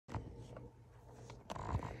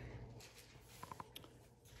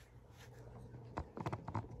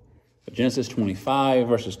Genesis 25,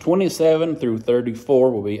 verses 27 through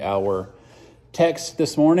 34 will be our text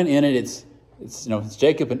this morning. In it, it's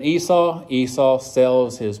Jacob and Esau. Esau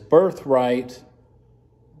sells his birthright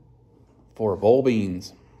for a bowl of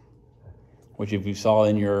beans, which, if you saw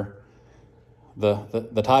in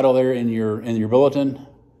the title there in your bulletin,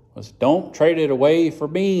 was "Don't trade it away for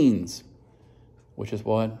beans," which is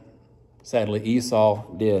what sadly Esau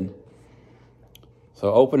did.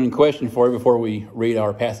 So, opening question for you before we read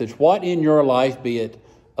our passage: what in your life, be it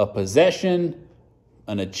a possession,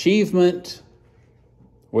 an achievement,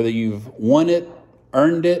 whether you've won it,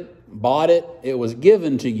 earned it, bought it, it was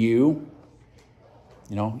given to you,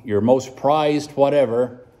 your most prized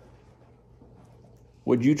whatever,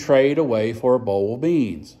 would you trade away for a bowl of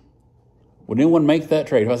beans? Would anyone make that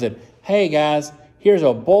trade? If I said, "Hey guys, here's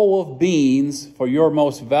a bowl of beans for your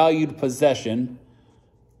most valued possession,"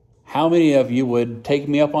 how many of you would take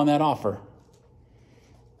me up on that offer?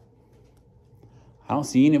 I don't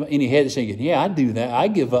see any heads shaking. Yeah, I'd do that.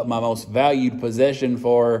 I'd give up my most valued possession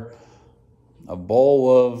for a bowl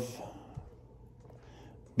of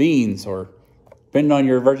beans, or depending on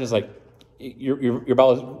your version, like your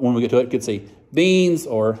Bible, when we get to it, could say beans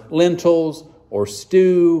or lentils or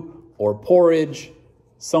stew or porridge,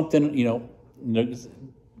 something,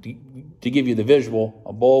 to give you the visual.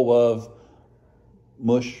 A bowl of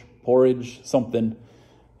mush, porridge, something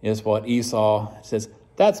is what Esau says.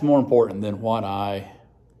 That's more important than what I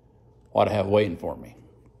have waiting for me.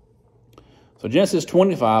 So Genesis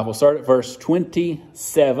 25, we'll start at verse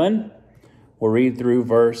 27. We'll read through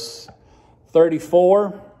verse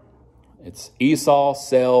 34. It's Esau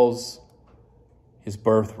sells his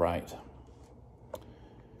birthright.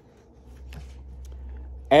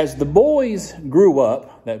 As the boys grew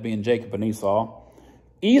up, that being Jacob and Esau,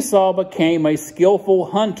 Esau became a skillful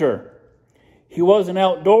hunter. He was an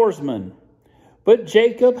outdoorsman, but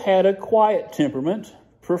Jacob had a quiet temperament,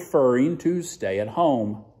 preferring to stay at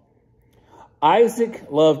home. Isaac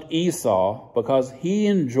loved Esau because he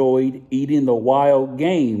enjoyed eating the wild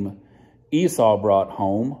game Esau brought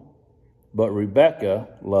home, but Rebekah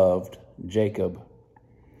loved Jacob.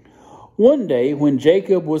 One day, when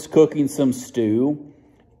Jacob was cooking some stew,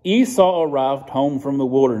 Esau arrived home from the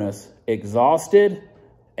wilderness, exhausted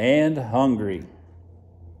and hungry.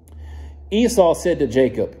 Esau said to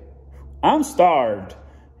Jacob, "I'm starved.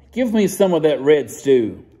 Give me some of that red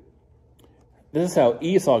stew." This is how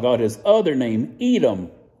Esau got his other name, Edom,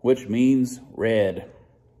 which means red.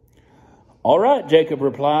 "All right," Jacob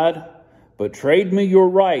replied, "but trade me your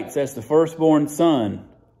rights as the firstborn son."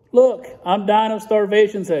 "Look, I'm dying of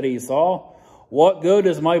starvation," said Esau. "What good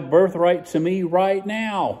is my birthright to me right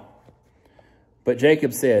now?" But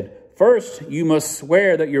Jacob said, "First, you must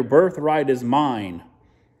swear that your birthright is mine."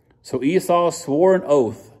 So Esau swore an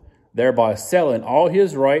oath, thereby selling all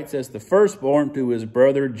his rights as the firstborn to his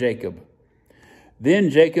brother Jacob. Then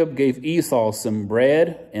Jacob gave Esau some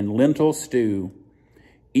bread and lentil stew.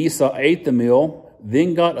 Esau ate the meal,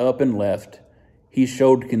 then got up and left. He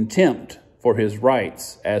showed contempt for his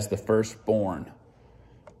rights as the firstborn.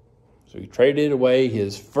 So he traded away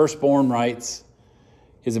his firstborn rights,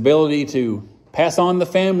 his ability to pass on the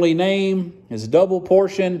family name, his double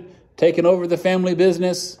portion, taking over the family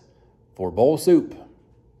business, for bowl soup.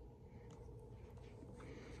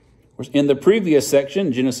 In the previous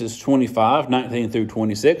section, Genesis 25, 19 through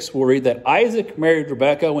 26, we'll read that Isaac married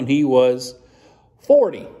Rebekah when he was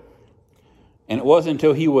 40. And it wasn't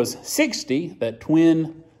until he was 60 that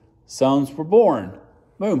twin sons were born.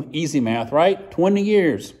 Boom, easy math, right? 20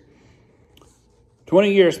 years.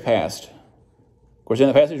 20 years passed. Of course, in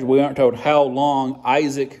the passage, we aren't told how long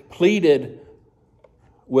Isaac pleaded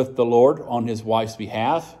with the Lord on his wife's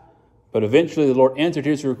behalf, but eventually the Lord answered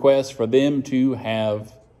his request for them to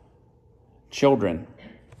have children.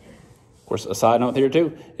 Of course, a side note here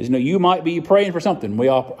too is, you might be praying for something. We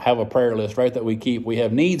all have a prayer list, right, that we keep. We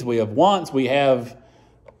have needs, we have wants, we have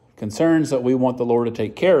concerns that we want the Lord to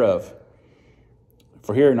take care of.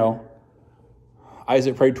 For here,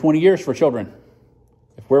 Isaac prayed 20 years for children.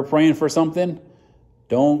 If we're praying for something,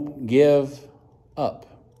 don't give up.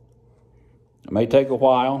 It may take a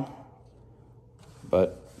while,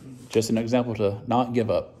 but just an example to not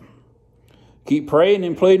give up. Keep praying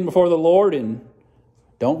and pleading before the Lord, and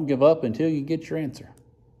don't give up until you get your answer.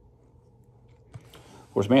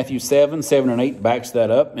 Of course, Matthew 7 and 8 backs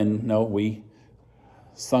that up. And we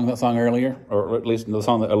sung that song earlier, or at least the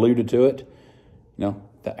song that alluded to it.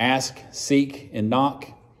 The ask, seek, and knock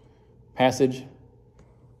passage.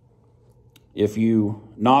 If you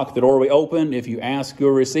knock, the door will be open. If you ask,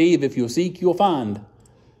 you'll receive. If you seek, you'll find.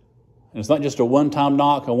 And it's not just a one-time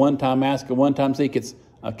knock, a one-time ask, a one-time seek. It's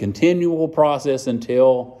a continual process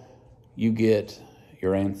until you get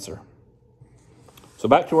your answer. So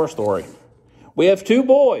back to our story. We have two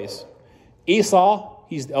boys. Esau,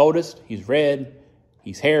 he's the oldest. He's red.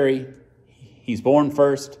 He's hairy. He's born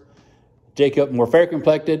first. Jacob, more fair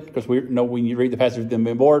complected, because we know when you read the passage of them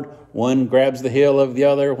being born, one grabs the heel of the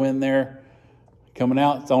other when they're coming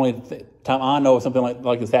out. It's the only time I know something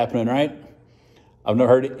like this happening, right? I've never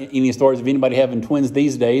heard any stories of anybody having twins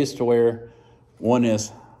these days to where one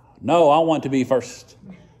is, no, I want to be first.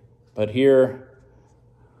 But here,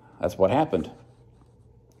 that's what happened.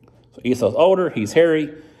 So Esau's older, he's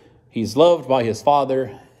hairy, he's loved by his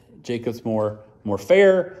father. Jacob's more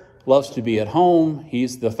fair, loves to be at home.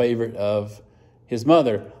 He's the favorite of his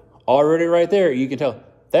mother. Already right there, you can tell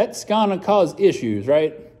that's going to cause issues,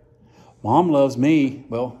 right? Mom loves me.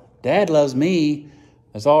 Well, Dad loves me.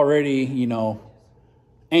 There's already,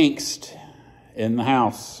 angst in the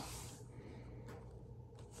house.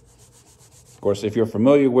 Of course, if you're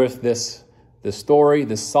familiar with this story,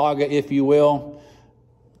 this saga, if you will,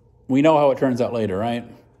 we know how it turns out later, right?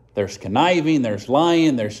 There's conniving, there's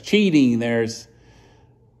lying, there's cheating, it's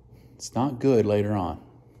not good later on.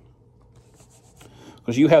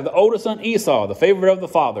 Because you have the oldest son, Esau, the favorite of the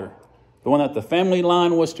father, the one that the family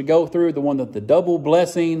line was to go through, the one that the double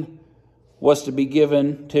blessing was to be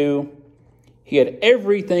given to. He had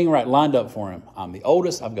everything right lined up for him. I'm the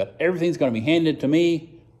oldest. I've got everything's going to be handed to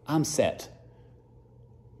me. I'm set.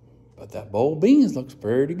 But that bowl of beans looks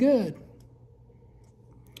pretty good.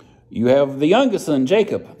 You have the youngest son,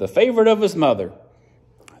 Jacob, the favorite of his mother,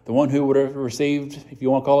 the one who would have received, if you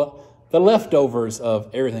want to call it, the leftovers of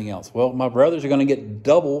everything else. Well, my brothers are going to get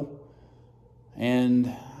double,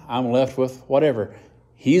 and I'm left with whatever.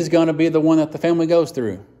 He's going to be the one that the family goes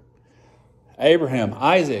through. Abraham,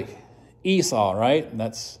 Isaac, Esau, right?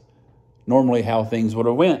 That's normally how things would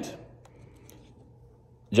have went.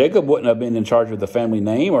 Jacob wouldn't have been in charge of the family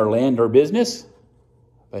name or land or business,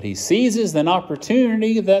 but he seizes an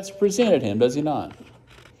opportunity that's presented him, does he not?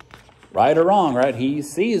 Right or wrong, right? He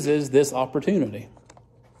seizes this opportunity.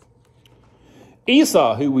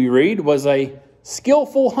 Esau, who we read, was a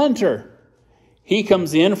skillful hunter. He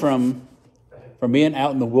comes in from being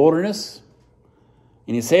out in the wilderness,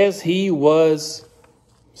 and he says he was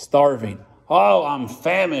starving. Oh, I'm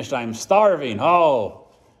famished. I'm starving. Oh,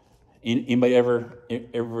 anybody ever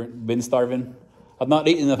been starving? I've not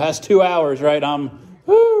eaten in the past 2 hours, right?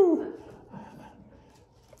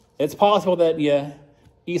 It's possible that,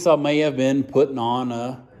 Esau may have been putting on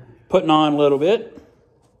a little bit.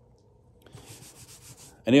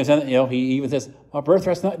 And he even says, my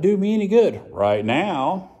birthright's not do me any good right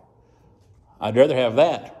now. I'd rather have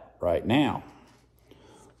that right now.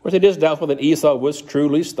 Of course, it is doubtful that Esau was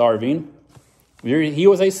truly starving. He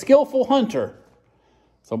was a skillful hunter.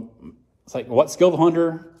 So it's like, what skillful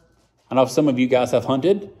hunter? I know some of you guys have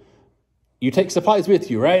hunted. You take supplies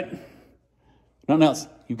with you, right? Nothing else.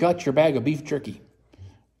 You've got your bag of beef jerky.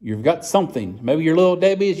 You've got something. Maybe your little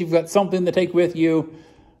Debbie's, you've got something to take with you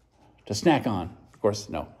to snack on. Of course,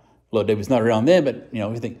 no. Little Debbie's not around then, but,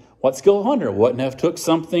 you think, what skillful hunter wouldn't have took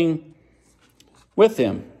something with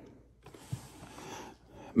him?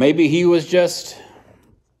 Maybe he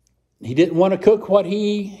didn't want to cook what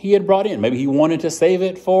he had brought in. Maybe he wanted to save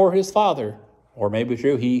it for his father. Or maybe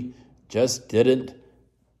true, he just didn't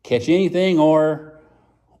catch anything or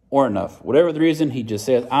enough. Whatever the reason, he just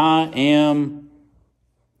said, I am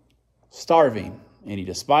starving. And he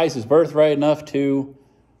despised his birthright enough to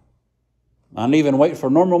not even wait for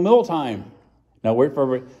normal meal time. No, wait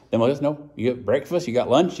for them. No, you got breakfast, you got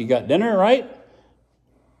lunch, you got dinner, right?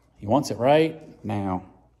 He wants it right now.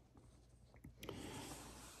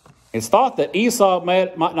 It's thought that Esau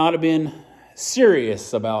might not have been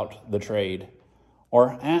serious about the trade.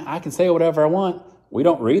 Or, I can say whatever I want. We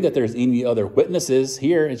don't read that there's any other witnesses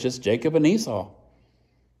here. It's just Jacob and Esau.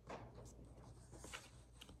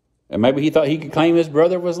 And maybe he thought he could claim his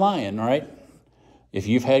brother was lying, right? If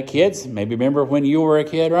you've had kids, maybe remember when you were a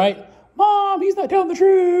kid, right? Mom, he's not telling the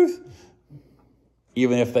truth.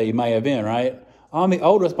 Even if they may have been, right? I'm the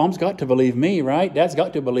oldest. Mom's got to believe me, right? Dad's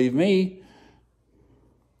got to believe me.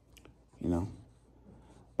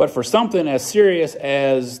 But for something as serious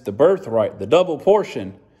as the birthright, the double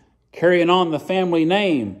portion, carrying on the family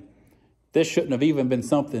name, this shouldn't have even been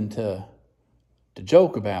something to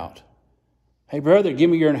joke about. Hey, brother, give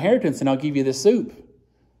me your inheritance and I'll give you this soup.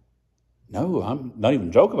 No, I'm not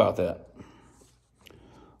even joke about that.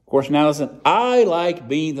 Of course, now listen, I like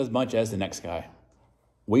beans as much as the next guy.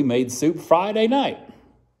 We made soup Friday night.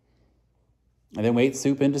 And then we ate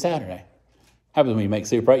soup into Saturday. Happens when you make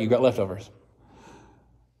soup, right? You've got leftovers.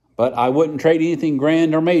 But I wouldn't trade anything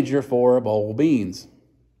grand or major for a bowl of beans.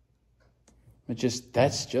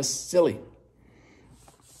 That's just silly.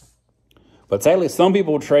 But sadly, some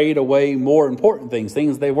people trade away more important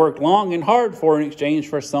things they worked long and hard for in exchange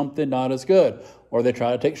for something not as good. Or they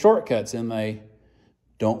try to take shortcuts and they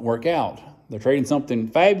don't work out. They're trading something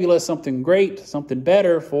fabulous, something great, something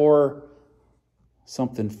better for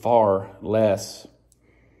something far less.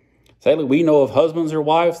 Sadly, we know of husbands or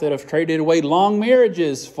wives that have traded away long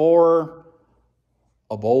marriages for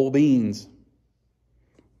a bowl of beans.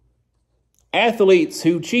 Athletes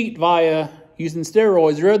who cheat via using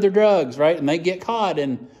steroids or other drugs, right? And they get caught,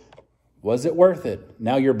 and was it worth it?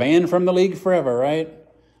 Now you're banned from the league forever, right?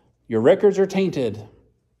 Your records are tainted.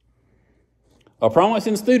 A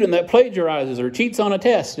promising student that plagiarizes or cheats on a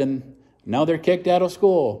test, and now they're kicked out of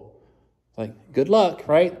school. It's like, good luck,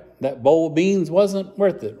 right? That bowl of beans wasn't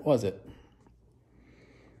worth it, was it?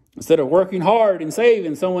 Instead of working hard and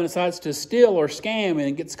saving, someone decides to steal or scam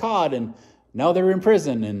and gets caught, and now they're in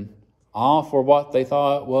prison, and all for what they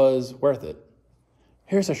thought was worth it.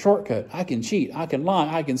 Here's a shortcut. I can cheat, I can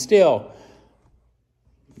lie, I can steal.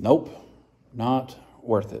 Nope, not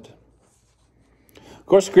worth it. Of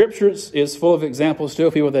course, Scripture is full of examples too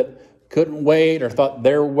of people that couldn't wait or thought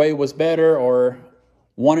their way was better or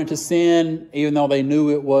wanted to sin even though they knew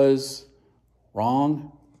it was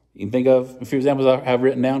wrong. You can think of a few examples I have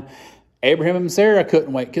written down. Abraham and Sarah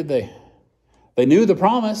couldn't wait, could they? They knew the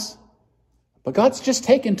promise, but God's just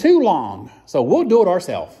taken too long, so we'll do it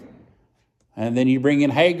ourselves. And then you bring in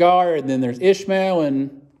Hagar, and then there's Ishmael,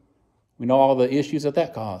 and we know all the issues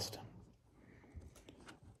that caused.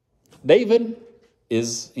 David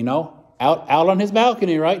is, out on his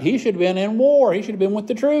balcony, right? He should have been in war. He should have been with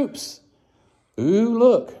the troops. Ooh,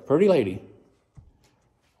 look, pretty lady.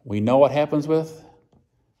 We know what happens with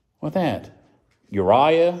that.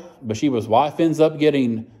 Uriah, Bathsheba's wife, ends up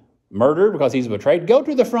getting murdered because he's betrayed. Go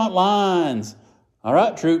to the front lines. All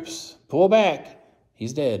right, troops, pull back.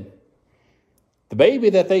 He's dead. The baby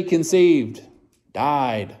that they conceived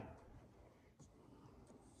died.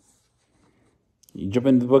 You jump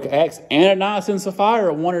into the book of Acts, Ananias and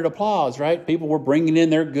Sapphira wanted applause, right? People were bringing in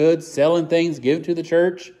their goods, selling things, giving to the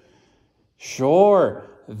church. Sure,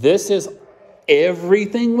 this is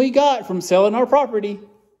everything we got from selling our property.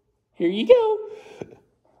 Here you go.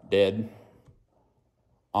 Dead.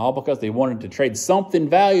 All because they wanted to trade something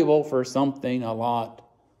valuable for something a lot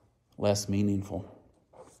less meaningful.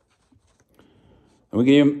 And we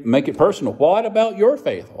can even make it personal. What about your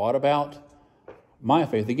faith? What about my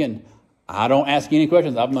faith? Again, I don't ask any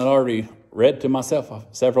questions I've not already read to myself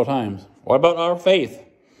several times. What about our faith?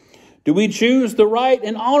 Do we choose the right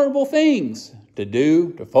and honorable things to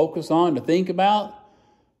do, to focus on, to think about?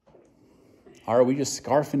 Or are we just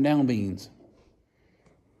scarfing down beans?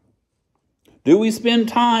 Do we spend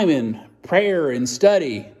time in prayer and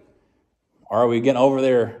study? Or are we getting over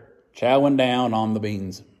there chowing down on the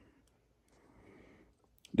beans?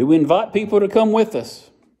 Do we invite people to come with us?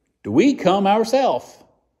 Do we come ourselves?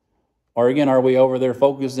 Or again, are we over there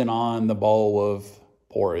focusing on the bowl of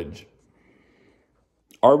porridge?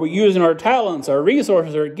 Are we using our talents, our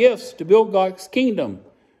resources, our gifts to build God's kingdom?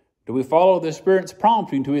 Do we follow the Spirit's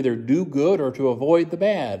prompting to either do good or to avoid the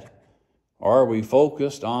bad? Or are we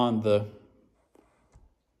focused on the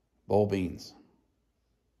bowl beans?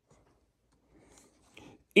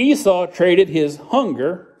 Esau traded his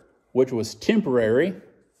hunger, which was temporary,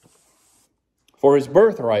 for his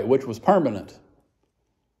birthright, which was permanent.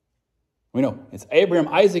 We know it's Abraham,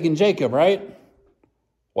 Isaac, and Jacob, right?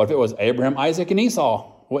 What if it was Abraham, Isaac, and Esau?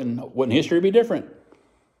 Wouldn't history be different?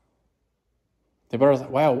 They better like,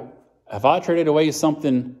 wow, have I traded away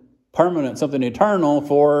something permanent, something eternal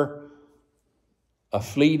for a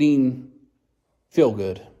fleeting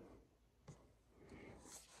feel-good?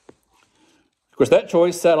 Of course, that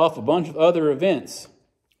choice set off a bunch of other events.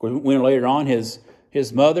 Of course, when later on his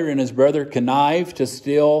mother and his brother connived to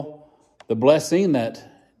steal the blessing that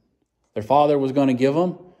their father was going to give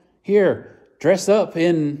them. Here, dress up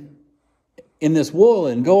in this wool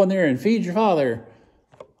and go in there and feed your father.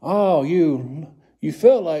 Oh, you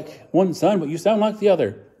feel like one son, but you sound like the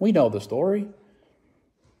other. We know the story.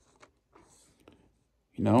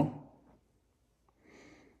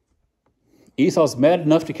 Esau's mad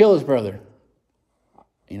enough to kill his brother.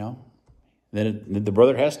 Then the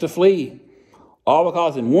brother has to flee. All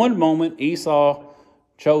because in one moment Esau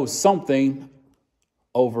chose something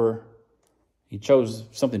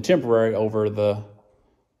temporary over the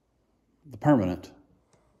permanent.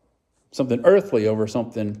 Something earthly over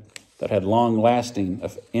something that had long-lasting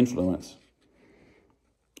influence.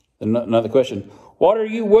 Another question. What are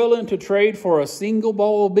you willing to trade for a single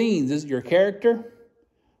bowl of beans? Is it your character?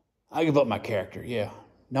 I give up my character, yeah.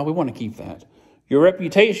 No, we want to keep that. Your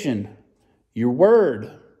reputation, your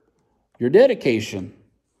word, your dedication,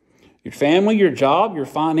 your family, your job, your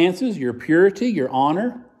finances, your purity, your honor.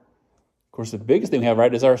 Of course, the biggest thing we have,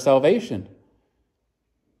 right, is our salvation.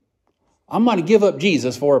 I'm going to give up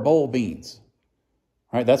Jesus for a bowl of beans.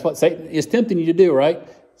 Right? That's what Satan is tempting you to do, right?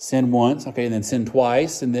 Sin once, okay, and then sin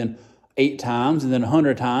twice, and then 8 times, and then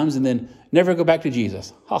 100 times, and then never go back to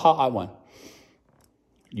Jesus. Ha ha, I won.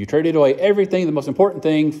 You traded away everything, the most important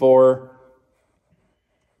thing, for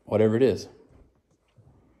whatever it is.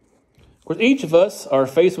 Of course, each of us are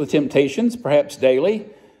faced with temptations, perhaps daily,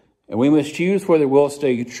 and we must choose whether we'll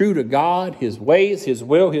stay true to God, His ways, His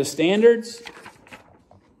will, His standards,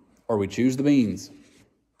 or we choose the beans.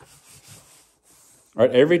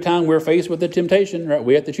 Right? Every time we're faced with a temptation, right,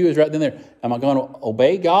 we have to choose right then and there. Am I going to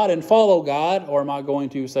obey God and follow God, or am I going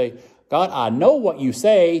to say, God, I know what you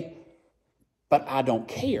say, but I don't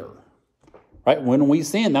care? Right? When we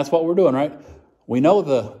sin, that's what we're doing, right? We know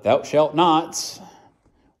the thou shalt nots.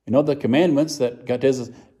 We know the commandments that God tells us,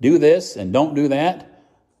 do this and don't do that.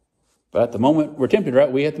 But at the moment we're tempted,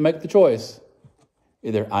 right, we have to make the choice.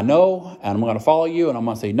 Either I know and I'm going to follow you and I'm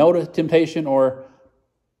going to say no to temptation, or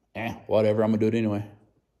whatever, I'm going to do it anyway.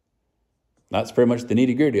 That's pretty much the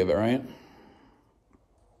nitty-gritty of it, right?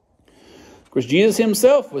 Of course, Jesus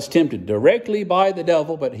himself was tempted directly by the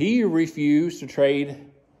devil, but he refused to trade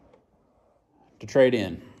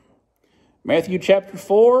in. Matthew chapter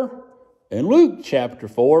 4 and Luke chapter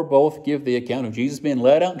 4 both give the account of Jesus being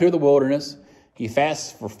led out into the wilderness. He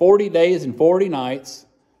fasts for 40 days and 40 nights,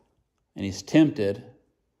 and he's tempted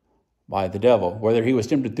by the devil. Whether he was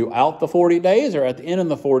tempted throughout the 40 days or at the end of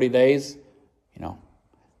the 40 days,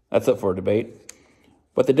 that's up for debate.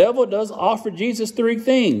 But the devil does offer Jesus 3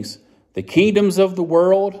 things: the kingdoms of the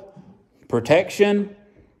world, protection,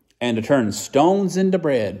 and to turn stones into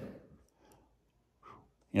bread.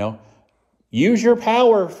 Use your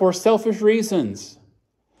power for selfish reasons.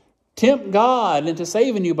 Tempt God into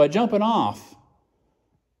saving you by jumping off.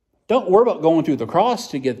 Don't worry about going through the cross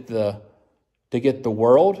to get the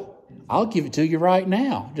world. I'll give it to you right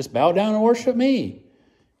now. Just bow down and worship me.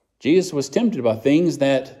 Jesus was tempted by things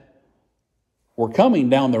that were coming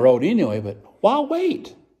down the road anyway, but why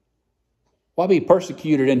wait? Why be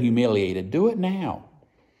persecuted and humiliated? Do it now.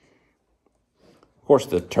 Of course,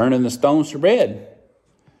 the turning the stones to bread.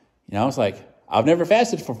 It's like, I've never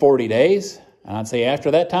fasted for 40 days. And I'd say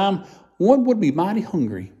after that time, one would be mighty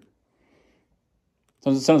hungry.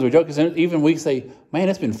 Sometimes we joke, even we say, man,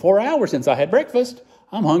 it's been 4 hours since I had breakfast.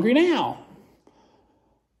 I'm hungry now.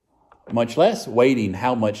 Much less waiting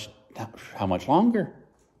how much longer?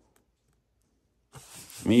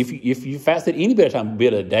 I mean, if you fasted any bit of time, be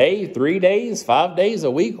it a day, 3 days, 5 days,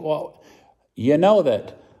 a week, well, you know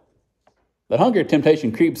that hunger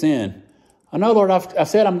temptation creeps in. I know, Lord, I've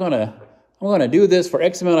said I'm gonna do this for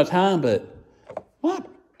X amount of time, but my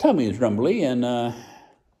tummy is rumbly, and I'm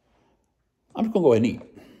just gonna go ahead and eat.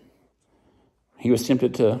 He was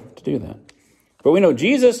tempted to do that. But we know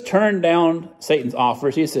Jesus turned down Satan's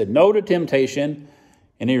offers. He said no to temptation,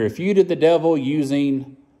 and he refuted the devil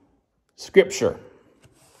using Scripture.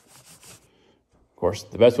 Of course,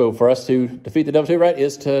 the best way for us to defeat the devil too, right,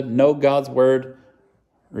 is to know God's word,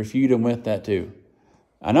 refute him with that too.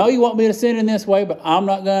 I know you want me to sin in this way, but I'm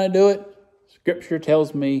not going to do it. Scripture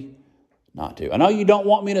tells me not to. I know you don't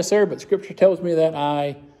want me to serve, but Scripture tells me that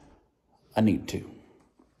I need to.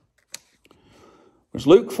 Because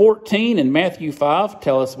Luke 14 and Matthew 5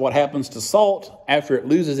 tell us what happens to salt after it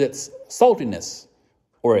loses its saltiness,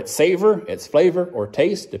 or its savor, its flavor, or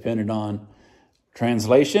taste, depending on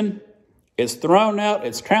translation. It's thrown out,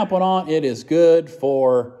 it's trampled on, it is good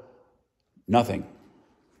for nothing.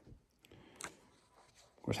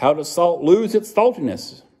 Of course, how does salt lose its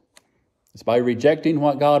saltiness? It's by rejecting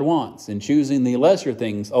what God wants and choosing the lesser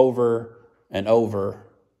things over and over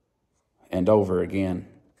and over again.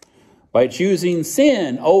 By choosing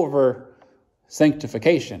sin over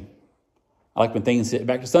sanctification. I like when things get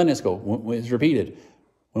back to Sunday school, when it's repeated.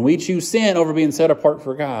 When we choose sin over being set apart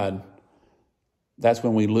for God, that's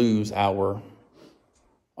when we lose our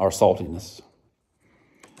saltiness.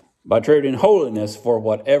 By trading holiness for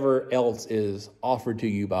whatever else is offered to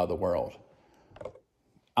you by the world.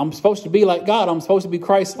 I'm supposed to be like God. I'm supposed to be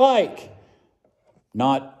Christ-like,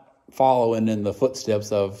 not following in the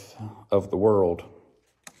footsteps of the world.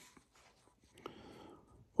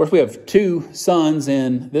 Of course, we have 2 sons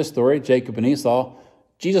in this story, Jacob and Esau.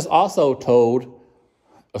 Jesus also told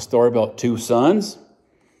a story about 2 sons.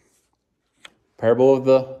 Parable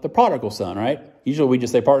of the prodigal son, right? Usually we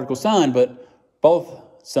just say prodigal son, but both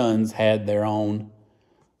sons had their own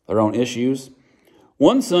issues.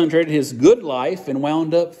 One son traded his good life and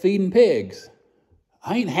wound up feeding pigs.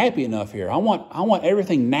 I ain't happy enough here. I want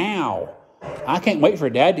everything now. I can't wait for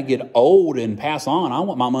Dad to get old and pass on. I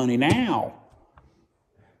want my money now.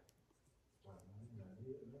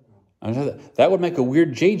 That would make a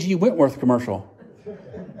weird J.G. Wentworth commercial.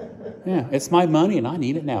 Yeah, it's my money and I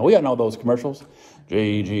need it now. We all know those commercials.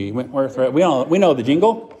 J.G. Wentworth, right? We know the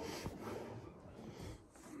jingle.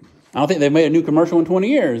 I don't think they've made a new commercial in 20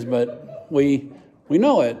 years, but we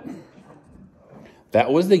know it.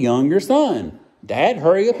 That was the younger son. Dad,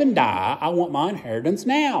 hurry up and die. I want my inheritance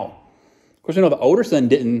now. Of course, the older son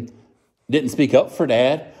didn't speak up for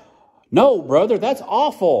Dad. No, brother, that's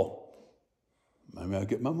awful. Maybe I'll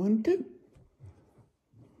get my money too.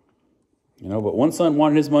 But one son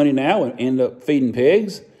wanted his money now and ended up feeding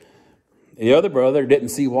pigs. The other brother didn't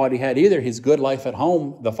see what he had either. His good life at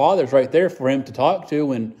home. The father's right there for him to talk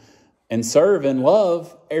to and serve and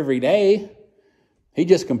love every day. He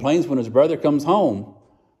just complains when his brother comes home.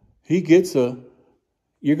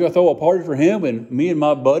 You're going to throw a party for him and me and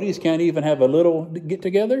my buddies can't even have a little get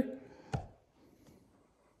together?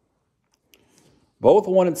 Both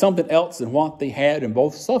wanted something else than what they had and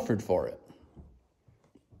both suffered for it.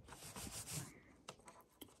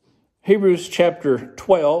 Hebrews chapter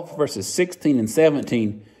 12, verses 16 and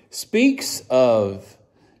 17 speaks of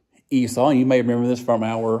Esau. And you may remember this from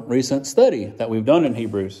our recent study that we've done in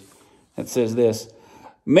Hebrews. It says this: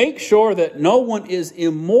 make sure that no one is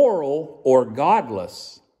immoral or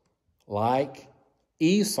godless like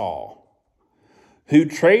Esau, who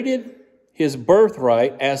traded his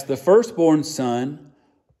birthright as the firstborn son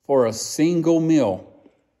for a single meal.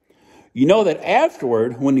 You know that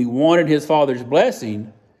afterward, when he wanted his father's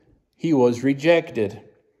blessing, he was rejected.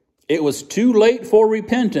 It was too late for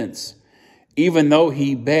repentance, even though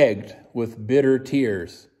he begged with bitter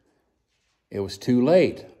tears. It was too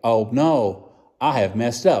late. Oh no, I have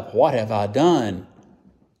messed up. What have I done?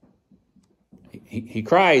 He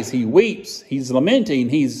cries, he weeps, he's lamenting,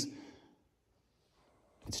 it's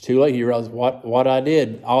too late. He realizes what I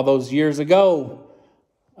did all those years ago.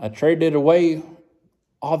 I traded away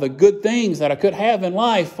all the good things that I could have in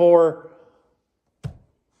life for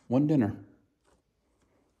one dinner.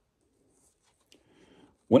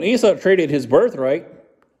 When Esau traded his birthright,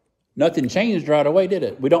 nothing changed right away, did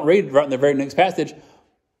it? We don't read right in the very next passage,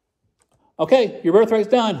 okay, your birthright's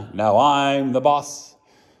done. Now I'm the boss.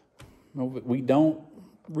 No, we don't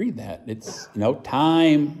read that. It's,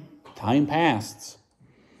 time passed.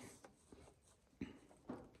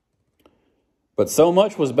 But so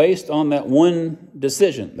much was based on that one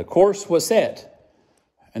decision. The course was set.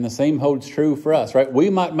 And the same holds true for us, right? We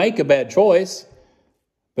might make a bad choice,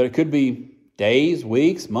 but it could be days,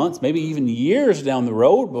 weeks, months, maybe even years down the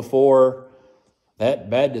road before that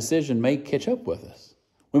bad decision may catch up with us.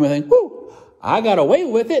 We may think, whoo, I got away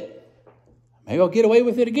with it. Maybe I'll get away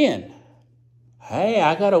with it again. Hey,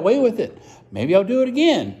 I got away with it. Maybe I'll do it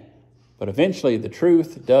again. But eventually the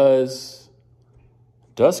truth does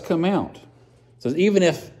come out. It says even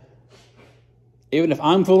if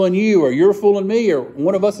I'm fooling you or you're fooling me or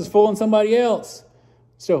one of us is fooling somebody else,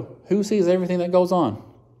 still, who sees everything that goes on?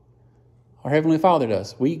 Our Heavenly Father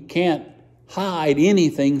does. We can't hide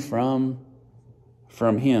anything from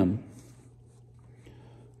Him.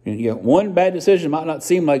 And, one bad decision might not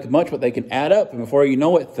seem like much, but they can add up. And before you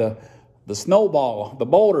know it, the snowball, the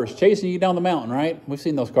boulder is chasing you down the mountain, right? We've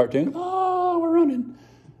seen those cartoons. Oh, we're running.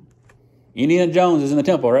 Indiana Jones is in the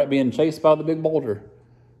temple, right? Being chased by the big boulder.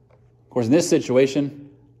 Of course, in this situation,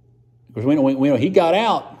 because we know he got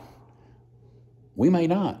out. We may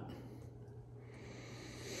not.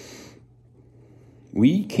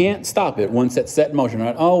 We can't stop it once it's set in motion,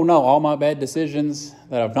 right? Oh no, all my bad decisions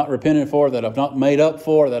that I've not repented for, that I've not made up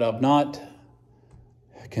for, that I've not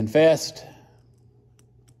confessed,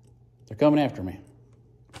 they're coming after me.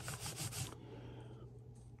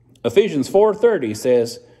 Ephesians 4:30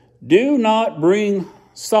 says, do not bring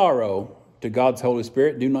sorrow to God's Holy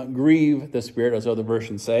Spirit. Do not grieve the Spirit, as other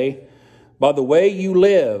versions say. By the way you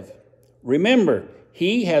live, remember,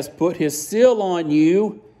 He has put His seal on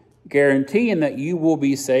you, guaranteeing that you will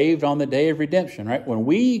be saved on the day of redemption, right? When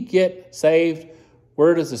we get saved,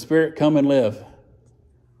 where does the Spirit come and live?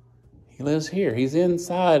 He lives here. He's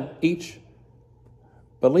inside each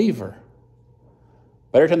believer.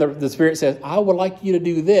 But every time the Spirit says, I would like you to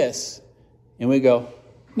do this, and we go,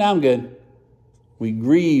 no, I'm good. We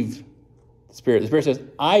grieve the Spirit. The Spirit says,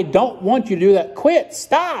 I don't want you to do that. Quit.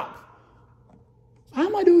 Stop. How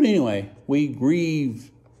am I doing anyway? We grieve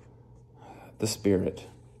the Spirit.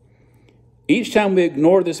 Each time we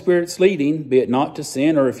ignore the Spirit's leading, be it not to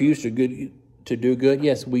sin or refuse to do good,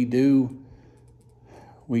 yes, we do.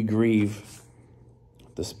 We grieve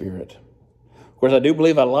the Spirit. Of course, I do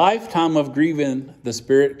believe a lifetime of grieving the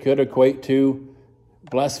Spirit could equate to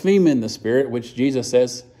blaspheming the Spirit, which Jesus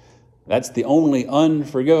says that's the only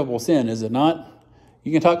unforgivable sin, is it not?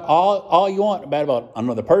 You can talk all you want about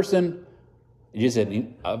another person. You just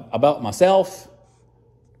said about myself,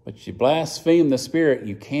 but you blaspheme the Spirit,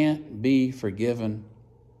 you can't be forgiven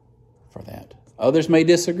for that. Others may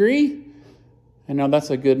disagree. And now that's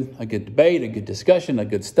a good debate, a good discussion, a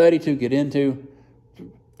good study to get into.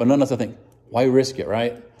 But none of us, I think, why risk it,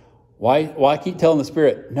 right? Why keep telling the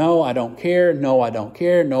Spirit, no, I don't care, no, I don't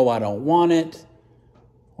care, no, I don't want it,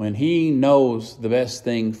 when He knows the best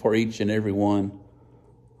thing for each and every one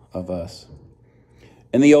of us.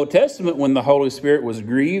 In the Old Testament, when the Holy Spirit was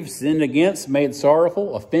grieved, sinned against, made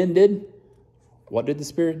sorrowful, offended, what did the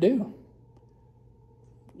Spirit do?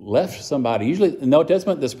 Left somebody. Usually in the Old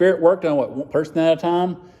Testament, the Spirit worked on one person at a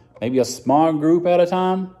time, maybe a small group at a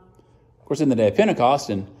time. Of course, in the day of Pentecost,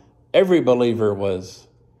 and every believer was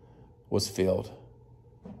filled.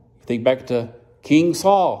 Think back to King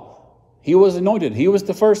Saul. He was anointed. He was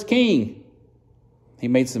the first king. He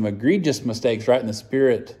made some egregious mistakes, right? And the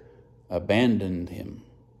Spirit abandoned him.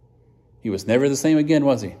 He was never the same again,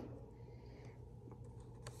 was he?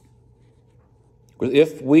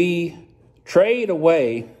 If we trade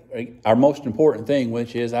away our most important thing,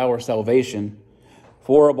 which is our salvation,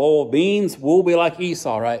 for a bowl of beans, we'll be like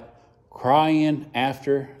Esau, right? Crying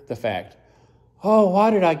after the fact. Oh,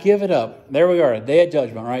 why did I give it up? There we are, a day of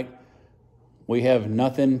judgment, right? We have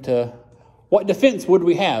nothing to... What defense would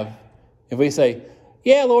we have if we say,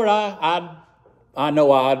 yeah, Lord, I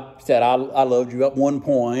know I said I loved you at one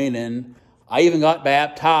point, and I even got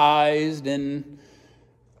baptized, and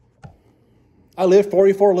I lived for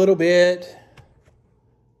you for a little bit,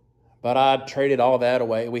 but I traded all that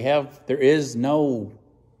away. There is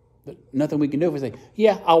nothing we can do if we say,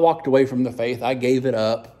 yeah, I walked away from the faith. I gave it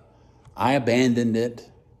up. I abandoned it.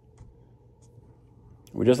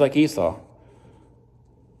 We're just like Esau.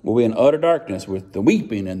 We'll be in utter darkness with the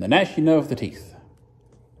weeping and the gnashing of the teeth.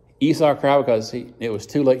 Esau cried because it was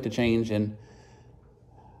too late to change. And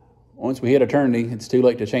once we hit eternity, it's too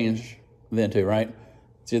late to change then too, right?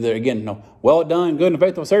 It's either, again, no, well done, good and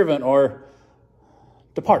faithful servant, or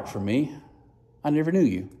depart from me. I never knew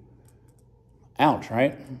you. Ouch,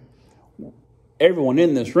 right? Everyone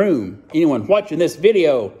in this room, anyone watching this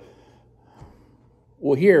video,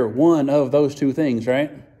 will hear one of those two things,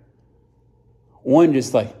 right? One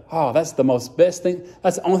just like, oh, that's the most best thing.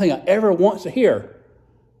 That's the only thing I ever want to hear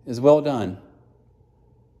is well done.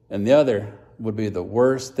 And the other would be the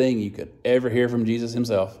worst thing you could ever hear from Jesus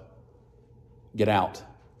himself. Get out.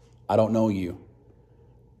 I don't know you.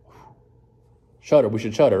 Shudder. We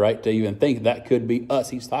should shudder, right? To even think that could be us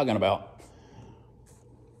he's talking about.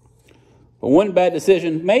 But one bad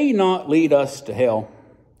decision may not lead us to hell,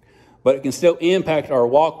 but it can still impact our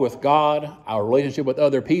walk with God, our relationship with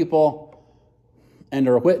other people, and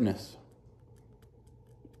our witness.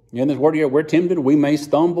 In this word here, we're tempted. We may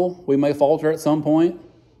stumble. We may falter at some point.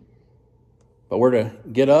 But we're to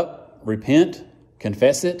get up, repent,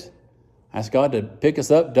 confess it, ask God to pick us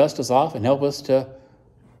up, dust us off, and help us to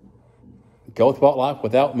go throughout life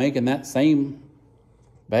without making that same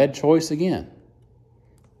bad choice again.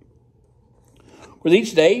 Because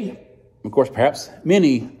each day, of course, perhaps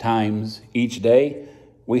many times each day,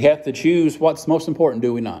 we have to choose what's most important,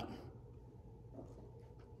 do we not?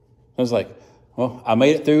 It's like, well, I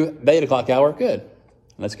made it through the 8 o'clock hour. Good.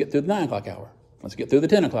 Let's get through the 9 o'clock hour. Let's get through the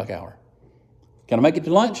 10 o'clock hour. Can I make it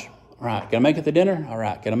to lunch? All right. Can I make it to dinner? All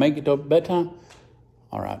right. Can I make it to bedtime?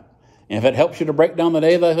 All right. And if it helps you to break down the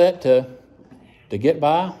day like that to get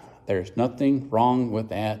by, there's nothing wrong with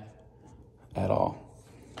that at all.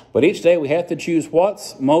 But each day we have to choose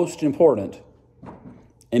what's most important.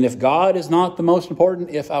 And if God is not the most important,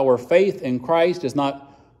 if our faith in Christ is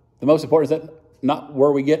not the most important, is that not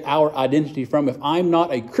where we get our identity from? If I'm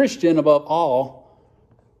not a Christian above all,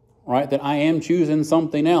 right, then I am choosing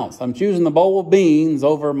something else. I'm choosing the bowl of beans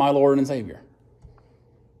over my Lord and Savior.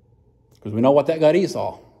 Because we know what that got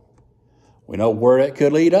Esau. We know where it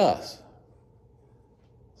could lead us.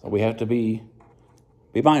 So we have to be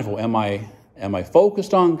mindful. Am I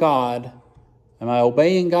focused on God? Am I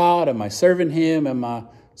obeying God? Am I serving Him? Am I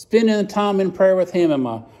spending the time in prayer with Him? Am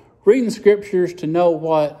I reading scriptures to know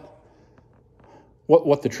what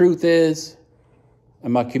the truth is?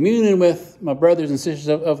 Am I communing with my brothers and sisters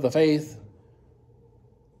of the faith?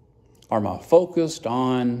 Or am I focused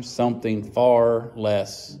on something far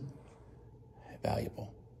less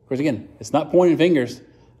valuable? Of course, again, it's not pointing fingers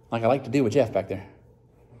like I like to do with Jeff back there.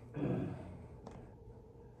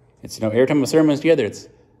 It's, every time a sermon is together, it's,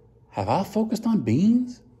 have I focused on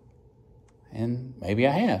beans? And maybe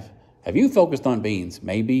I have. Have you focused on beans?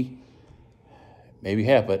 Maybe you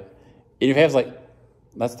have, but if you have, like,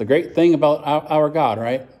 that's the great thing about our God,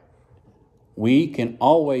 right? We can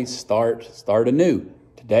always start anew.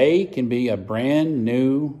 Today can be a brand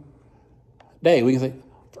new day. We can say,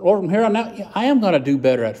 Lord, from here on out, I am going to do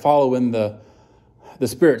better at following the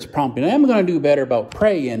Spirit's prompting. I am going to do better about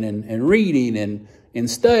praying and reading and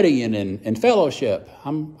studying and fellowship.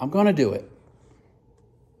 I'm going to do it.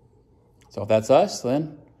 So if that's us,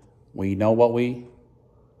 then we know what we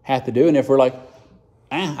have to do. And if we're like,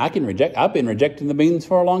 I've been rejecting the beans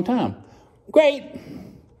for a long time. Great.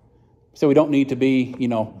 So we don't need to be,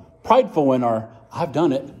 prideful in I've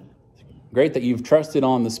done it. Great that you've trusted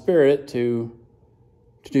on the Spirit to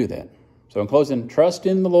do that. So in closing, trust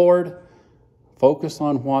in the Lord. Focus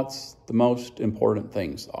on what's the most important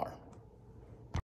things are.